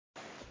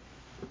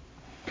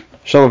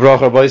Shalom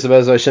Bracha B'Yisrael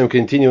Bez Hashem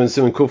continue in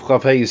Simon Kuf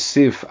Chav Hey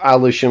Sif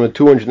Alishim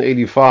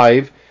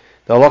 285,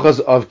 the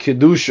halachas of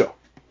Kedusha.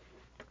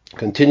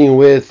 Continuing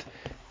with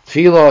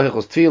Tefila,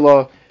 Hilchos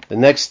Tefila, the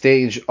next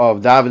stage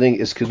of davening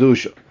is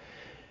Kedusha.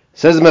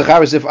 Says the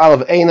Mechaber Sif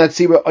Aleph Ein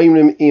HaTzibur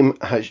Oimrim im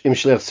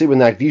Shliach Tzibur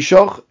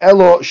Nakdishoch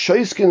Elo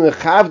Shoiskin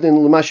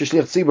Mechavdin L'ma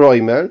Shliach Tzibur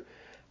Oimer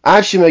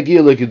Ad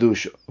Shemagir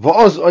LeKedusha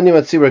V'oz Onim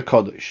HaTzibur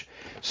Kodesh.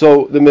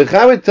 So the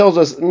Mechaber tells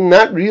us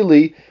not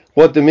really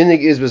what the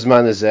minig is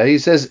b'zman hazeh. He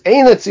says,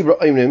 "Ein hatzibur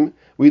oimrim."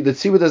 The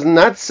tzibur does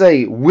not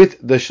say with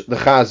the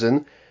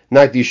chazan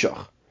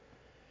nakdishach.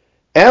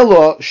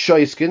 Elo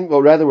shoiskin,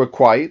 but rather we're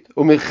quiet.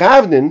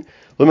 Umechavnin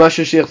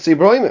l'masha sheich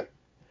tzibur oimer.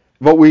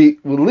 But we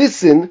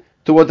listen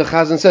to what the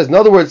chazan says. In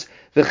other words,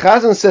 the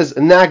chazan says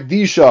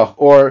nakdishach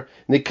or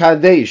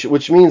nikadesh,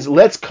 which means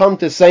let's come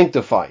to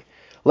sanctify.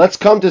 Let's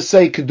come to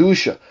say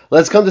kedusha.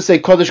 Let's come to say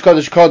kodesh,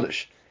 kodesh,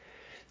 kodesh.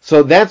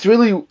 So that's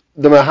really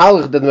the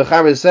mahalach that the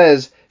Mechaber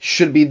says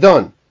should be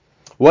done.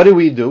 What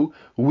do?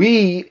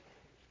 We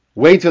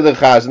wait for the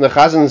chazan. The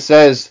chazan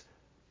says,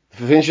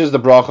 finishes the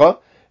bracha,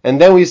 and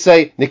then we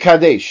say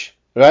nikadesh,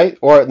 right,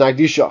 or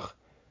nagdishach,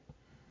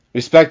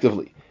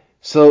 respectively.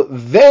 So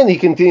then he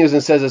continues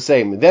and says the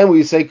same. Then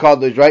we say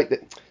kodesh, right?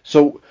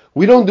 So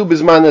we don't do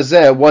bizman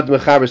hazeh what the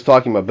Mechaber is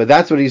talking about, but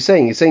that's what he's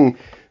saying. He's saying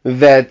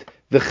that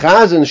the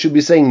chazan should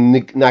be saying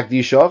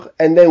nagdishach,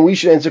 and then we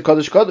should answer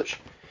kodesh, kodesh.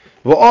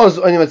 V'oz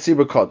onim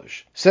hatzibur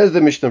kodesh. Says the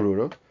Mishna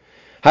Berura.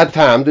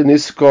 Hatam the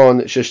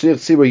niskon sheshliach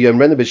tzibur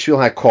yemrena b'shvil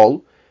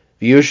hakol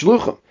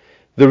v'yishluchem.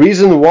 The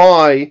reason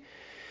why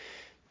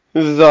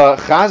the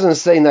chazan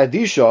say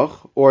nadishach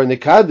or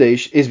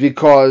nikadesh is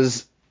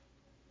because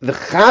the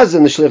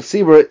chazan, the shliach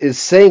tzibur, is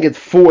saying it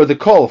for the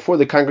kol, for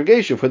the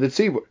congregation, for the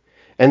tzibur,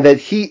 and that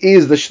he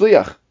is the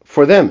shliach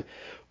for them.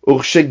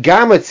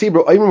 Uchshegam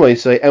tzibur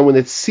oimrim, and when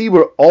the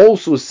tzibur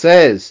also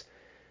says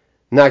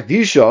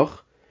nakdishach,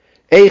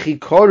 eichi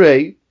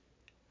korei.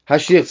 How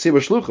do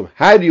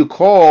you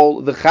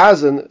call the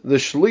chazan the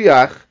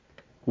shliach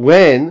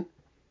when?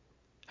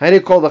 How do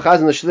you call the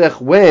chazan the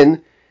shliach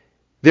when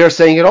they're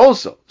saying it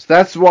also? So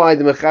that's why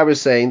the Mechaber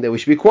is saying that we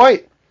should be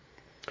quiet.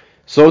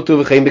 So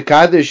to v'chein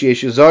b'kadesh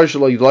yesh yizar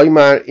shelo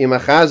yloymar im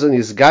hachazan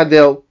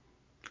yizgadel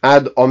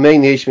ad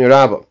omein yesh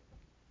miraba.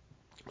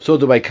 So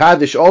to by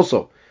kadesh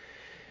also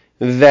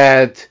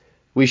that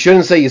we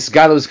shouldn't say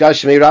yizgadel yizgadel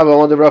shmei rabba.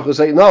 One of the brachos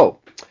say no.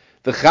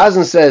 The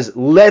chazan says,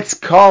 let's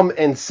come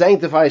and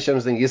sanctify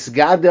Hashem's name.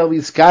 Yisgadel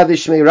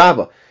v'yiskadesh shmei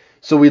Rabbah.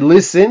 So we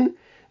listen,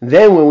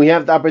 then when we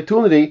have the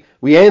opportunity,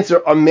 we answer,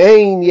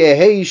 Amen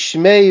Yehei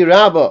Shmei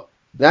Rabbah.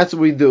 That's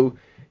what we do.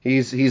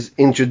 He's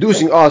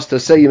introducing us to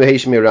say Yehei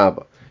Shmei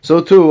Rabbah.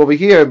 So too, over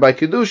here, by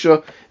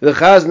Kedusha, the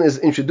chazan is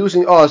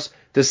introducing us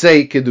to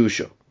say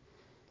Kedusha.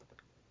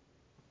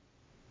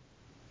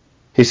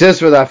 He says,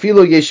 for the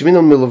Afilo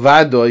Yeshminum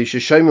Milvado,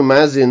 Yeshayim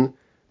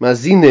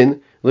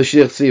Mazinin,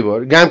 l'shliach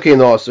tzibur gam kein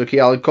aser ki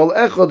al kol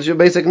echad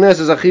shebasic nes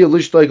is achil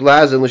lishtoik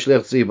lazen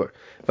l'shliach tzibur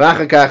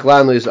v'achakach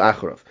lanu is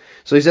achrav.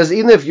 So he says,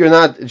 even if you're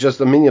not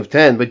just a mini of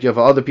 10, but you have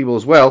other people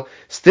as well,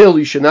 still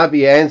you should not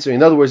be answering.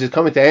 In other words, he's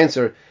coming to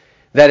answer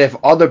that if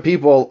other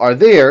people are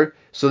there,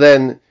 so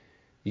then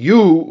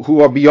you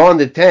who are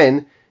beyond the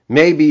 10,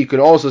 maybe you could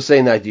also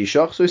say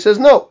nadishach. So he says,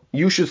 no,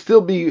 you should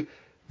still be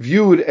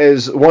viewed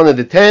as one of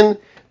the 10,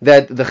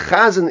 that the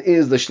chazan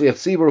is the shliach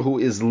tzibur who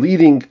is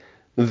leading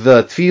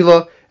the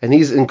tefila, and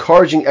he's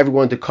encouraging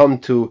everyone to come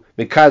to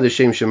Mekadosh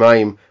Shem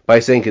Shemayim by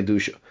saying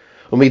Kedusha.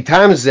 Even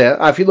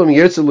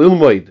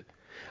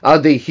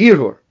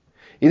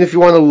if you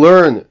want to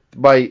learn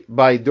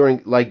by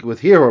during, like with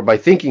Hirur, by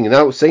thinking and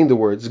not saying the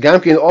words,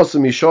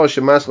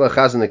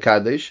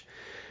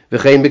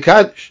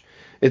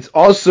 it's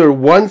also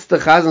once the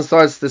chazan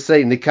starts to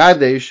say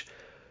Nikadesh,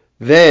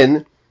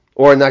 then,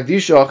 or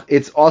Nagdishach,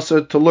 it's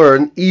also to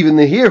learn even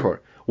the Hirur.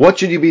 What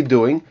should you be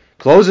doing?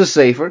 Close the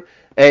sefer,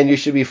 and you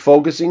should be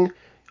focusing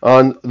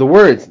on the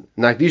words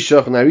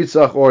Nakdishach,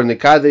 Naritzach, or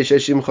Nikadesh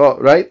Eshimcha,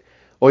 right?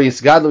 Or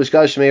Yisgadl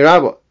V'Shkal Shmei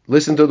Rabbah.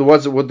 Listen to the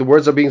words, what the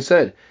words are being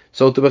said.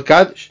 So to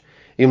B'Kadesh.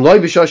 Im loy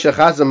b'shosh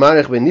achaz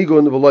amarech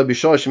b'nigun v'loy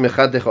b'shosh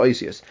mechadech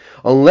oisius.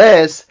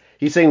 Unless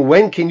he's saying,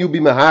 when can you be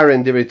mahara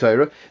in Divrei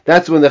Torah?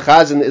 That's when the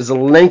chazan is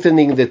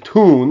lengthening the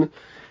tune.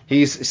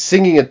 He's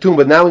singing a tune,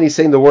 but now when he's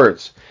saying the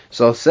words.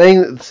 So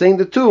saying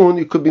the tune,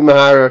 you could be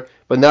mahara,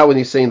 but not when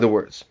he's saying the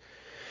words.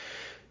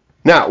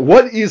 Now,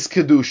 what is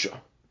Kedusha?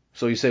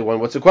 So you say, well,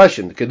 what's the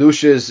question? The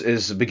Kedusha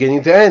is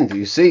beginning to end.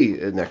 You see,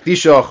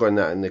 Nakdishach or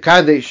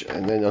Nekadesh,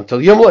 and then until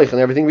Yomleich and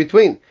everything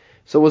between.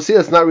 So we'll see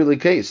that's not really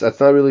the case.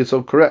 That's not really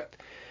so correct.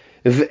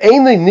 If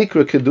Einay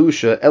Nikra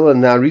Kedusha Ela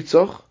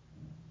Naritzach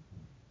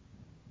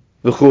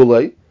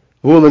V'chulei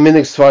V'ula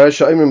Minik Sfara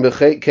Sha'imrim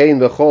B'chein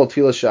B'chol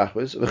Tefila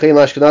Shachris V'chein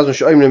Ashkenazim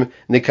Sha'imrim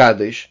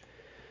Nekadesh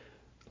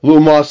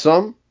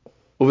L'umasam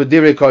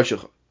U'v'divrei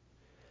Kodshecha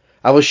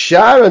Aval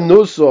Shara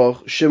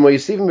Nusoch Shemo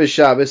Yisivim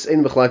B'Shabbos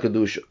Ein B'chlal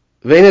Kedusha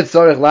V'ein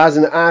Tzorech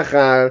Lazin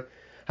Achar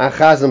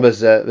HaChazan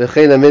B'zeh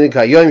V'chein HaMinik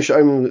HaYoim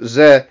Sha'imrim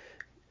Zeh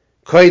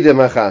Koydem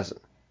HaChazan.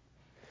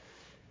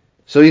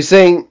 So he's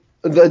saying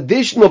the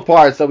additional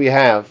parts that we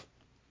have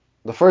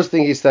the first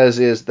thing he says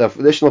is the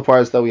additional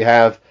parts that we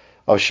have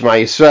of Shema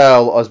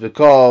Yisrael,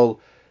 Osbekol,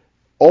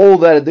 all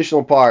that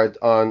additional part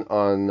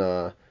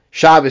on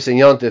Shabbos and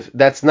Yontif,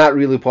 that's not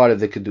really part of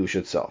the Kedusha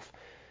itself.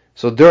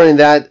 So during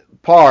that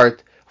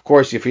part, of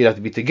course, your feet have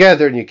to be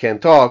together and you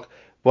can't talk,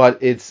 but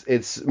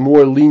it's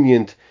more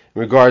lenient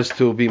in regards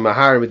to be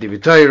mahar with the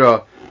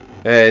V'Torah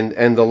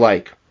and the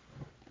like.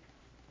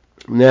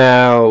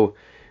 Now,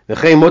 the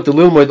Chaimot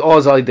Lilmoid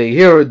Ozal they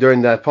hear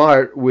during that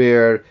part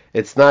where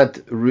it's not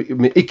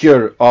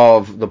ikir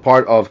of the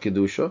part of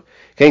Kedusha.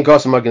 Kein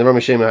Kosam Magin Ram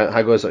Hashem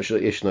Hagos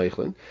Ish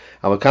Noichlin.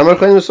 Aval Kamar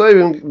Chaim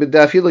Soivim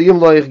B'Dafila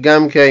Yimloich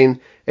Gam Kein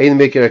Ein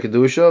Mekir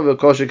Kedusha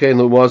V'Kosha Kein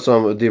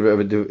Lumasam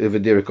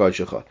V'Dir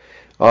Kodshecha.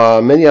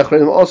 Many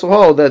Achrenim also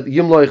hold that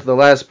Yimloich, the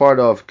last part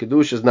of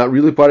Kedusha, is not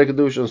really part of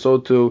Kedusha, and so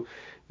too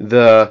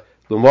the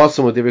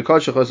Lumasam V'Dir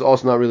Kodshecha is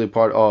also not really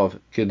part of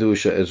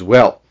Kedusha as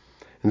well.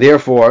 And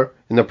therefore,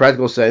 in the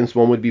practical sense,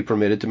 one would be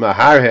permitted to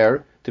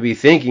maharher, to be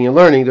thinking and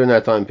learning during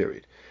that time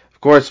period. Of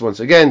course,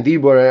 once again,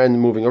 dibur and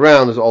moving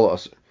around is all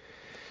usher.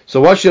 So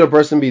what should a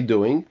person be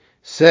doing?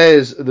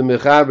 Says the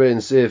Mechaber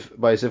in Sif,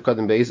 by Sif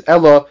Katan Beis,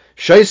 Ella,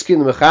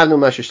 Shaiskin Mechavnu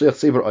Mashashlich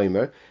Tzibur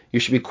Oimer. You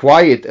should be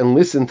quiet and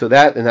listen to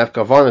that and have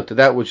kavanah to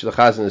that which the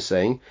Chazan is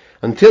saying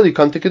until you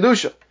come to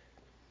Kedusha.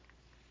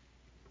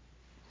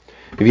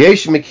 If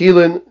Yesh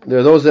Mekilin, there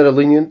are those that are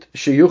lenient,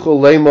 Sheyuchel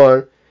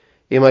Leimar,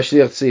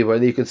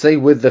 that you could say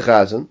with the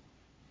Chazan,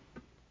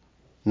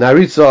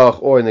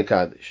 Naritzach or in the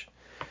Kaddish.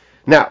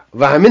 Now,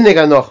 V'haminig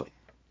Anochi.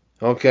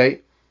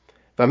 Okay?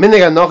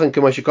 V'haminig Anochi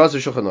k'mashikasa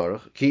Shulchan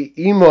Aruch ki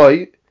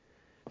imoi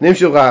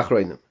nimshu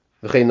ra'achroinim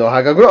v'chein no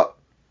hagagra.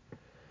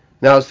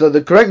 Now, so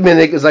the correct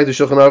minig is like the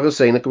Shulchan Aruch is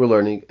saying, like we're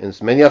learning,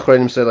 and many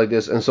achroinim say like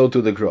this, and so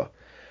too the Gra.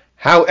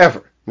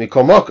 However,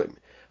 mikol mokim,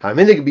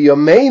 haminig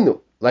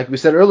biyomeinu, like we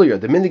said earlier,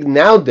 the minig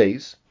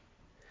nowadays,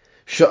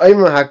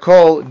 Sha'imra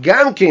Hakol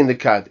Gamkein the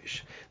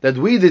Kaddish, that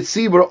we the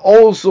Tzibur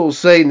also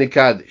say in the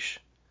Kaddish.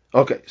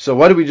 Okay, so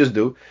what did we just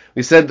do?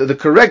 We said that the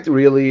correct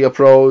really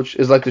approach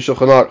is like the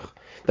Shulchan Aruch,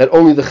 that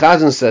only the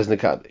Chazan says in the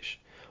Kaddish,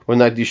 or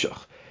not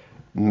Dishach.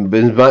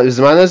 B'zman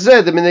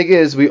hazeh, the minig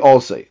is we all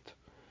say it.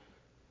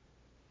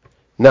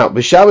 Now,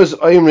 b'Shabbos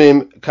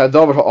Oimrim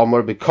Kadavar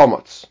Ha'amar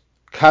b'Komatz,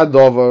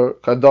 Kadavar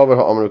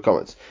Ha'amar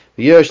b'Komatz.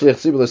 V'yer Shlich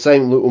Tzibur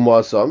l'Seim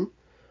L'Umasam,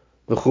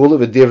 v'Chule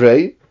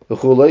v'Divrei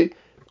v'Chule.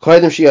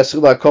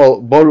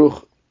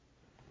 Baruch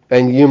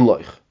and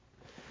Yimloich.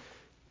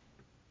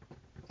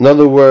 In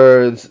other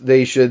words,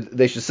 they should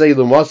say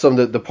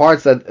the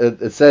parts that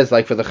it says,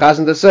 like for the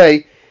Chazan to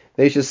say,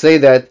 they should say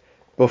that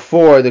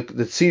before the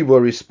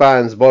Tzibur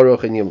responds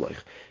Baruch and Yimloich.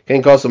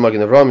 Kein Kosam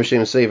Magin Avram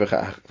Hashem Sefer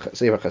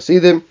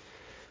Chasidim,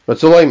 but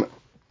Sulaima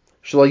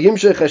Shlo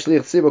Yimshech Hashlich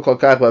Tzibur Kol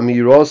Kach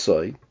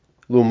B'Amirosai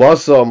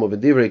Lumasam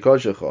V'Divrei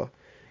Kodshecha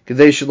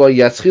Kedei Shlo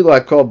Yatzchil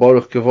Hakol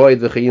Baruch Kevoid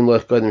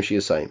V'Chayimloich Kodem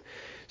Shiyasayim.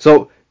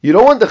 So you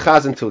don't want the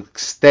Chazan to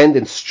extend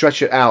and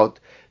stretch it out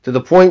to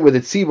the point where the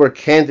Tzibur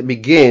can't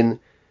begin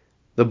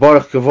the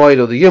Baruch Kavoid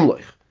or the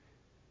Yimloich.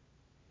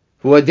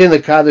 V'adin the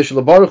Kaddish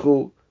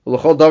LeBaruchu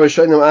L'chol Davar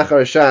Shonim Achar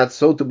Hashatz,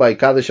 so to by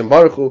Kaddish and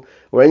Baruchu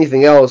or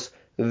anything else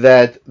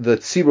that the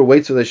Tzibur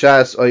waits for the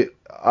Shatz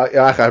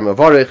Achar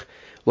Mavarich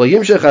Lo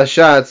Yimshech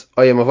Hashatz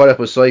Oya Mavarich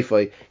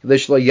B'Soifai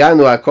K'desh Lo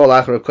Yanu Hakol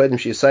Achar Kodim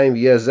Shiyasayim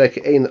V'yezek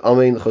Ein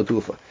Amein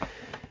Chotufa.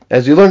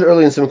 As we learned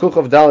earlier in Simon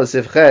of Dalas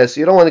Sif Ches,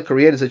 you don't want to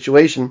create a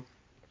situation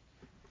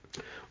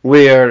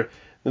where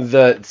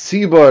the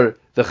tzibur,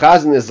 the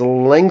chazan, is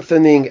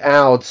lengthening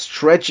out,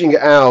 stretching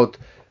out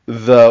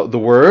the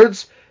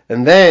words,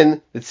 and then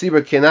the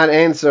tzibur cannot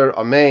answer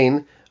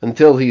amen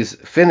until he's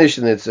finished,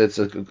 and it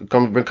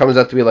comes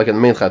out to be like an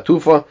amen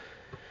chatufa.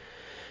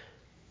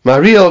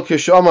 Mariel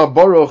kishama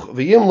baruch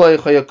v'yimloi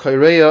chaya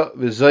kaireya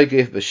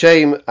v'zoygef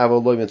b'shem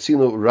avaloi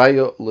metzinu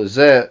raya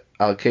lezeh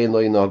al kein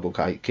lo yinagu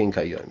king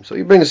kayom. So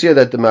he brings here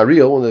that the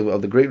Mariel, one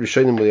of the great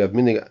Rishonim we have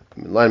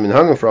line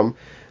minhagim from.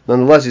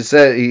 Nonetheless,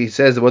 he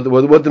says what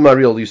the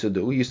Mariel used to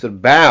do. He used to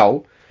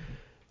bow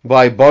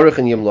by Baruch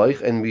and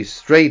Yimloich and be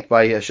straight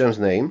by Hashem's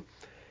name.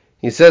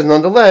 He says,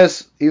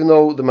 nonetheless, even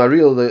though the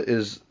Mariel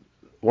is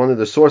one of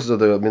the sources of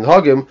the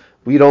Minhagim,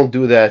 we don't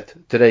do that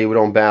today. We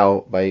don't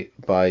bow by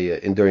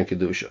during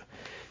Kedusha.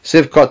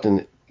 Siv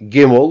Katan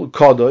Gimel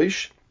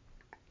Kadosh.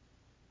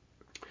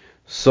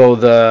 So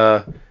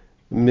the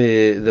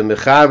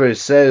Mechaber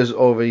says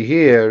over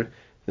here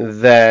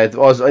that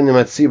Oz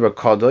Animat Sibra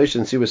Kadosh,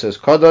 and Sibra says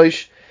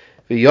Kadosh.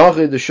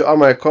 V'yachid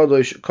she'amar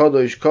Kadosh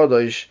Kadosh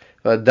Kadosh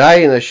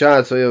v'adayin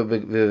hashat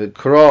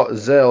v'kra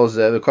zel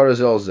zeh v'kra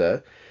zel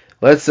zeh.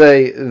 Let's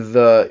say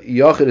the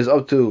yachid is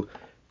up to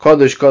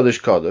Kadosh Kadosh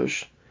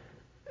Kadosh,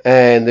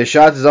 and the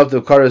shat is up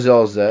to kra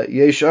zel zeh.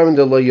 Yesharim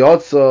de lo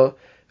yotza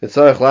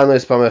v'tzarech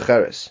lanos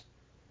pamecheres.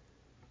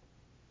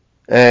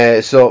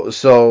 So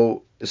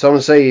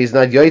someone say he's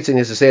not yotzin, he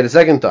has to say it a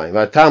second time.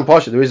 V'atam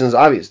pasha, the reason is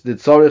obvious. The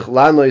tzarech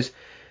lanos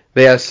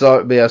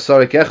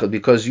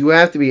because you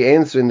have to be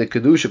answering the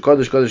Kedusha,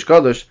 Kodesh, Kodesh,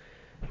 Kodesh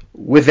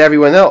with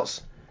everyone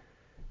else.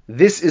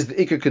 This is the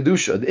Ikar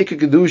Kedusha. The Ikar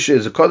Kedusha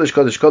is a Kodesh,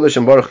 Kodesh, Kodesh,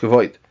 and Baruch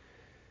Kevoid.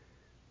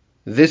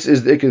 this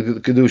is the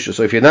Kedusha.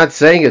 So if you're not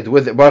saying it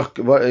with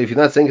if you're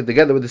not saying it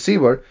together with the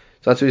Sibur,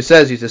 so that's what he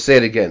says. You have to say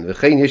it again.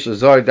 V'chein yesh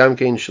l'zar gam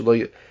kein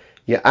shelo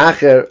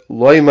ya'acher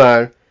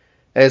loymar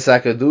es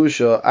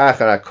haKedusha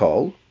acher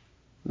hakol.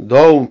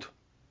 Don't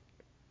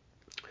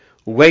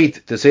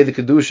wait to say the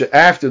Kedusha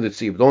after the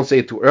Tzibur. Don't say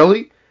it too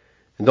early,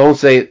 and don't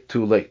say it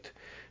too late.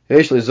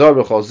 Yesh l'zar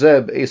b'chol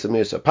zeb eis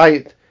amir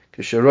sapayit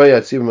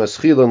k'sheroya tzibur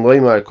maschilon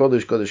loymar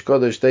kodesh kodesh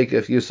kodesh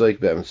teikef yusoik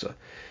be'emtza.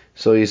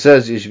 So he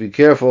says you should be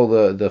careful.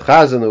 The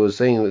Chazan who was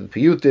saying with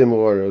piyutim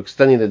or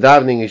extending the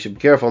davening, you should be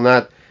careful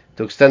not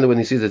to extend it when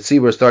he sees that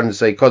tzibur starting to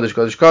say kodesh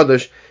kodesh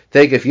kodesh.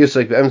 Take if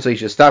yusik be'emtza, he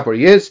should stop where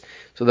he is,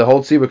 so the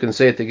whole tzibur can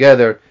say it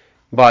together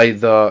by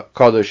the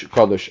kodesh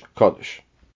kodesh kodesh.